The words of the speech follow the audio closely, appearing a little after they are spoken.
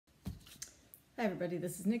Hi everybody,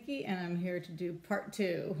 this is Nikki and I'm here to do part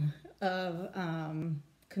 2 of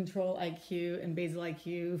ControlIQ and Basal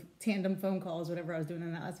IQ tandem phone calls, whatever I was doing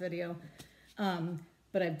in that last video.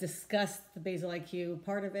 But I've discussed the Basal IQ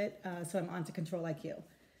part of it, so I'm on to ControlIQ.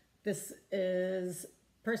 This is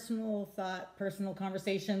personal thought, personal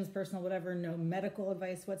conversations, personal whatever, no medical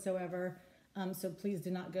advice whatsoever. So please do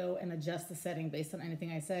not go and adjust the setting based on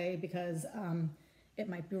anything I say because it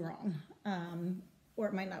might be wrong. Or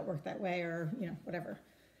it might not work that way, or whatever.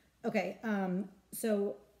 Okay,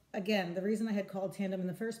 so again, the reason I had called Tandem in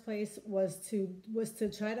the first place was to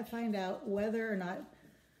try to find out whether or not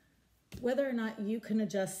you can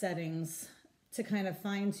adjust settings to kind of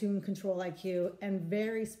fine-tune ControlIQ, and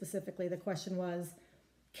very specifically the question was,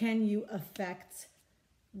 can you affect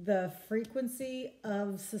the frequency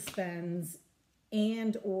of suspends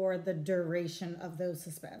and or the duration of those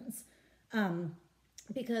suspends?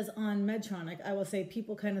 Because on Medtronic, I will say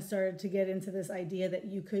people kind of started to get into this idea that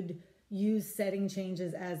you could use setting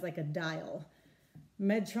changes as like a dial.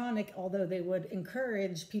 Medtronic, although they would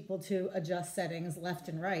encourage people to adjust settings left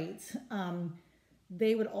and right,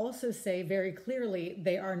 they would also say very clearly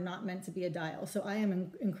they are not meant to be a dial. So I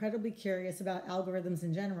am incredibly curious about algorithms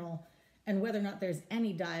in general and whether or not there's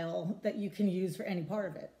any dial that you can use for any part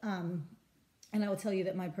of it. And I will tell you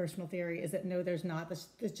that my personal theory is that no, there's not.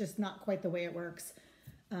 It's just not quite the way it works.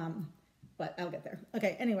 But I'll get there.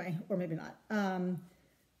 Okay, anyway, or maybe not.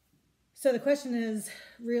 So the question is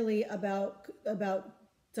really about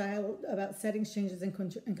settings changes in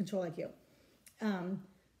ControlIQ.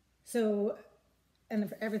 So,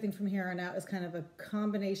 and everything from here on out is kind of a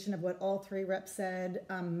combination of what all three reps said.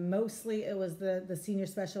 Mostly it was the senior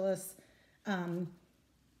specialists.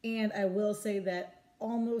 And I will say that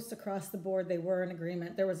almost across the board, they were in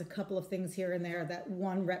agreement. There was a couple of things here and there that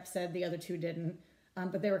one rep said, the other two didn't.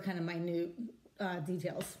 But they were kind of minute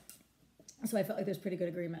details. So I felt like there's pretty good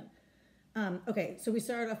agreement. Okay, so we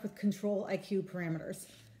started off with ControlIQ parameters.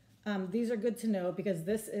 These are good to know because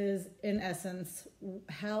this is, in essence,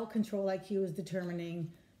 how ControlIQ is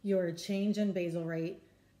determining your change in basal rate,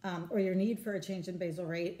 or your need for a change in basal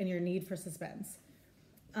rate, and your need for suspends.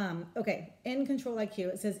 Okay, in ControlIQ,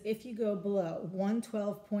 it says if you go below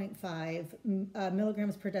 112.5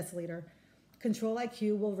 milligrams per deciliter,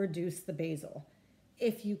 ControlIQ will reduce the basal.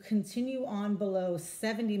 If you continue on below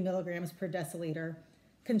 70 milligrams per deciliter,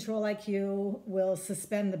 ControlIQ will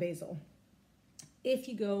suspend the basal. If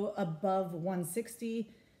you go above 160,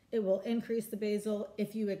 it will increase the basal.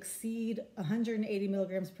 If you exceed 180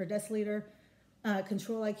 milligrams per deciliter,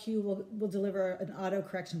 ControlIQ will deliver an auto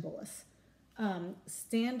correction bolus.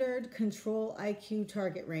 Standard ControlIQ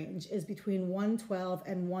target range is between 112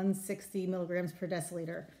 and 160 milligrams per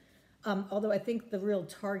deciliter, although I think the real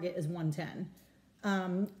target is 110.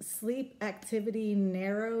 Sleep activity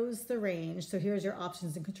narrows the range. So here's your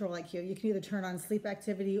options in ControlIQ. You can either turn on sleep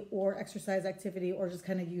activity or exercise activity, or just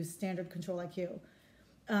kind of use standard ControlIQ.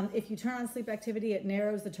 If you turn on sleep activity, it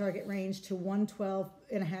narrows the target range to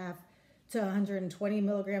 112.5 to 120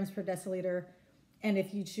 milligrams per deciliter. And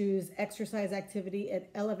if you choose exercise activity,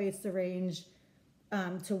 it elevates the range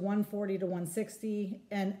to 140 to 160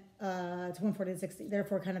 and to 140 to 60,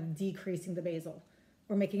 therefore kind of decreasing the basal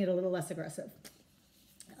or making it a little less aggressive.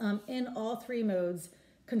 In all three modes,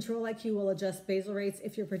 ControlIQ will adjust basal rates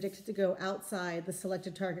if you're predicted to go outside the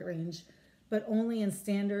selected target range, but only in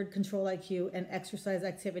standard ControlIQ and exercise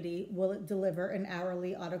activity will it deliver an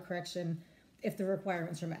hourly autocorrection if the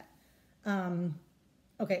requirements are met.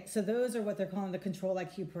 Okay, so those are what they're calling the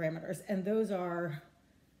ControlIQ parameters, and those are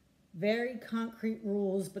very concrete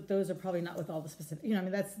rules, but those are probably not with all the specific,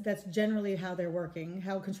 that's generally how they're working,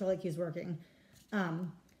 how ControlIQ is working.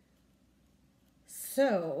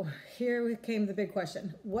 So here came the big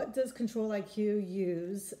question. What does ControlIQ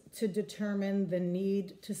use to determine the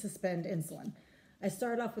need to suspend insulin? I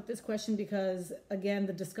started off with this question because, again,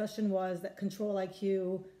 the discussion was that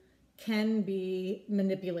ControlIQ can be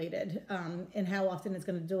manipulated in how often it's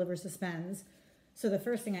going to deliver suspends. So the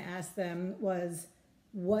first thing I asked them was,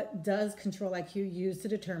 what does ControlIQ use to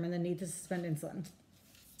determine the need to suspend insulin?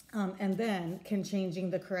 And then, can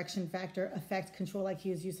changing the correction factor affect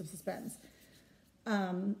ControlIQ's use of suspends?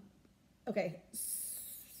 Okay,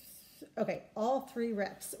 all three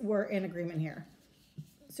reps were in agreement here.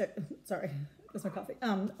 So, sorry, that's my coffee.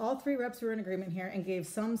 All three reps were in agreement here and gave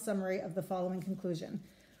some summary of the following conclusion.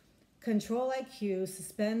 ControlIQ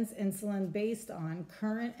suspends insulin based on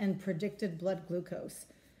current and predicted blood glucose.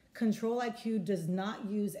 ControlIQ does not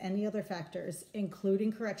use any other factors,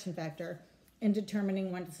 including correction factor, in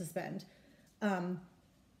determining when to suspend.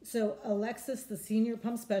 So Alexis, the senior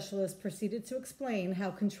pump specialist, proceeded to explain how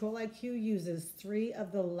ControlIQ uses 3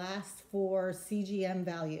 of the last 4 CGM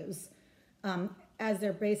values as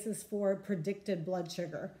their basis for predicted blood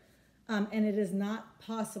sugar. And it is not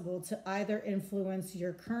possible to either influence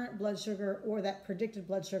your current blood sugar or that predicted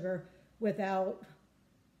blood sugar without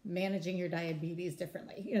managing your diabetes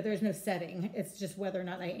differently. You know, there's no setting. It's just whether or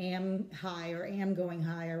not I am high or am going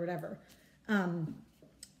high or whatever.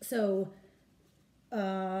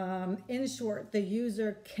 In short, the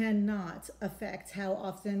user cannot affect how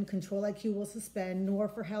often ControlIQ will suspend, nor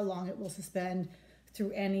for how long it will suspend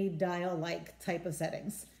through any dial-like type of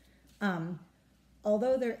settings.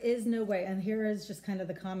 Although there is no way, and here is just kind of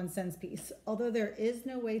the common sense piece, although there is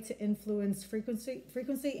no way to influence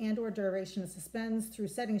frequency and or duration of suspends through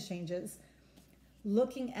settings changes,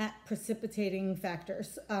 looking at precipitating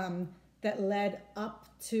factors that led up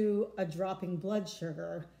to a dropping blood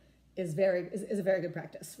sugar is a very good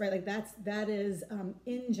practice, right? Like that is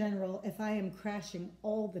in general, if I am crashing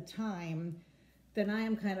all the time, then I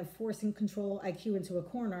am kind of forcing ControlIQ into a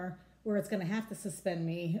corner where it's going to have to suspend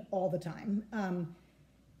me all the time.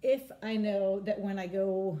 If I know that when I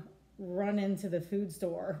go run into the food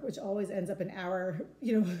store, which always ends up an hour,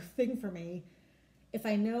 thing for me, if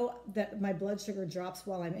I know that my blood sugar drops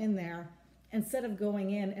while I'm in there, instead of going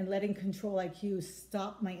in and letting ControlIQ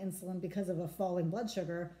stop my insulin because of a falling blood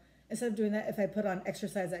sugar, instead of doing that, if I put on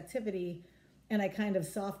exercise activity and I kind of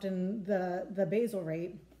soften the basal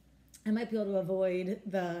rate, I might be able to avoid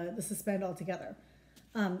the suspend altogether.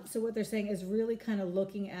 So what they're saying is really kind of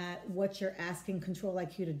looking at what you're asking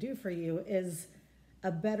ControlIQ to do for you is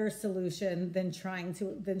a better solution than trying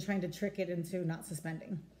to trick it into not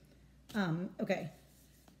suspending. Okay.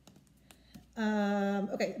 And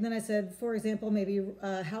then I said, for example, maybe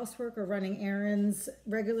housework or running errands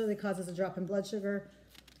regularly causes a drop in blood sugar.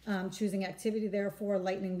 Choosing activity, therefore,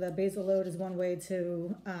 lightening the basal load is one way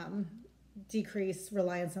to decrease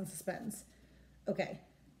reliance on suspends. Okay.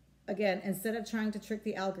 Again, instead of trying to trick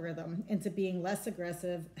the algorithm into being less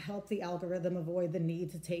aggressive, help the algorithm avoid the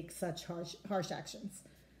need to take such harsh actions.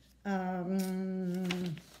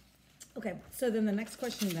 Okay, so then the next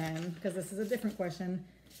question then, because this is a different question,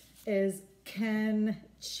 is can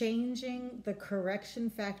changing the correction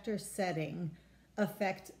factor setting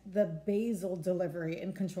affect the basal delivery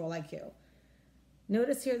in ControlIQ?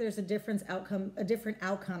 Notice here there's a different outcome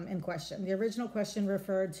in question. The original question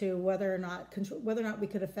referred to whether or not we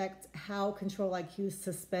could affect how ControlIQ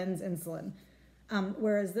suspends insulin,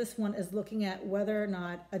 whereas this one is looking at whether or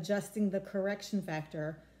not adjusting the correction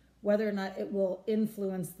factor, whether or not it will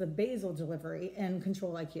influence the basal delivery in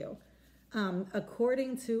ControlIQ.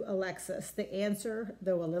 According to Alexis, the answer,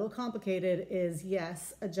 though a little complicated, is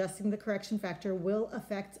yes, adjusting the correction factor will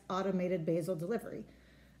affect automated basal delivery.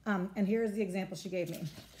 And here's the example she gave me.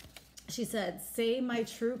 She said, say my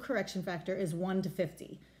true correction factor is 1 to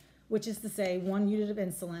 50, which is to say 1 unit of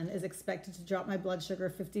insulin is expected to drop my blood sugar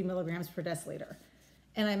 50 milligrams per deciliter.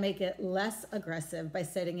 And I make it less aggressive by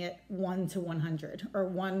setting it 1 to 100, or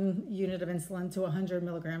 1 unit of insulin to 100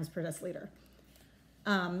 milligrams per deciliter.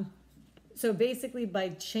 So basically by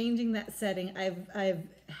changing that setting, I've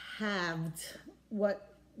halved what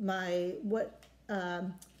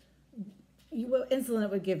insulin it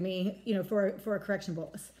would give me, for a correction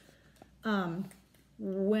bolus.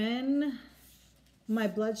 When my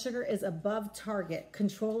blood sugar is above target,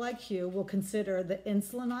 ControlIQ will consider the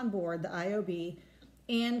insulin on board, the IOB,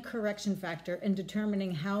 and correction factor in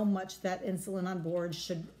determining how much that insulin on board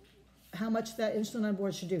should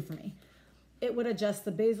do for me. It would adjust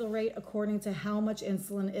the basal rate according to how much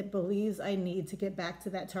insulin it believes I need to get back to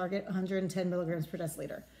that target 110 milligrams per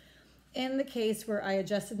deciliter. In the case where I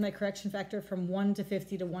adjusted my correction factor from 1 to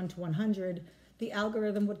 50 to 1 to 100, the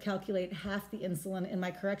algorithm would calculate half the insulin in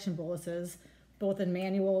my correction boluses, both in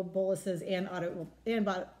manual boluses and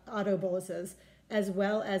auto boluses, as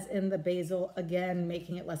well as in the basal, again,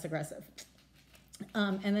 making it less aggressive.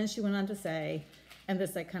 And then she went on to say, and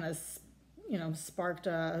this kind of, sparked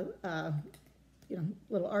a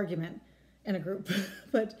little argument in a group,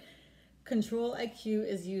 but ControlIQ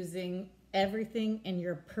is using everything in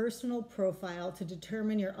your personal profile to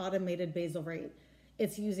determine your automated basal rate.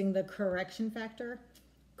 It's using the correction factor,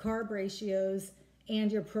 carb ratios,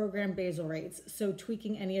 and your program basal rates. So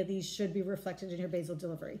tweaking any of these should be reflected in your basal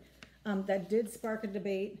delivery. That did spark a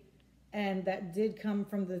debate, and that did come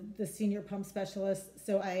from the senior pump specialist.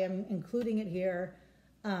 So I am including it here.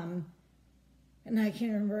 And I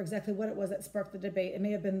can't remember exactly what it was that sparked the debate. It may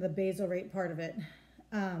have been the basal rate part of it.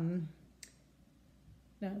 No,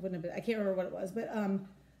 it wouldn't have been. I can't remember what it was, but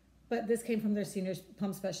But this came from their senior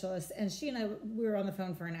pump specialist, and she and I, we were on the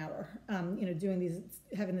phone for an hour,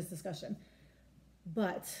 having this discussion.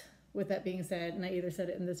 But with that being said, and I either said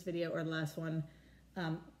it in this video or the last one,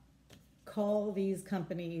 call these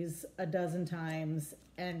companies a dozen times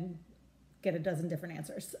and get a dozen different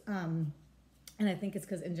answers. And I think it's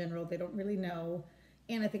because in general, they don't really know.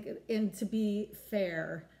 And I think, and to be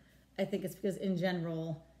fair, I think it's because in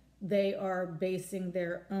general, they are basing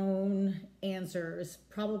their own answers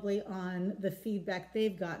probably on the feedback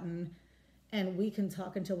they've gotten. And we can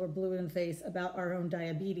talk until we're blue in the face about our own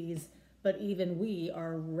diabetes, but even we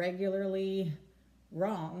are regularly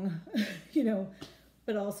wrong,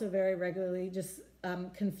 but also very regularly just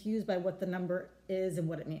confused by what the number is and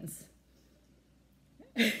what it means.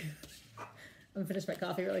 I'm gonna finish my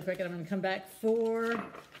coffee really quick and I'm gonna come back for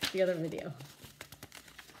the other video.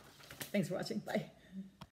 Thanks for watching. Bye.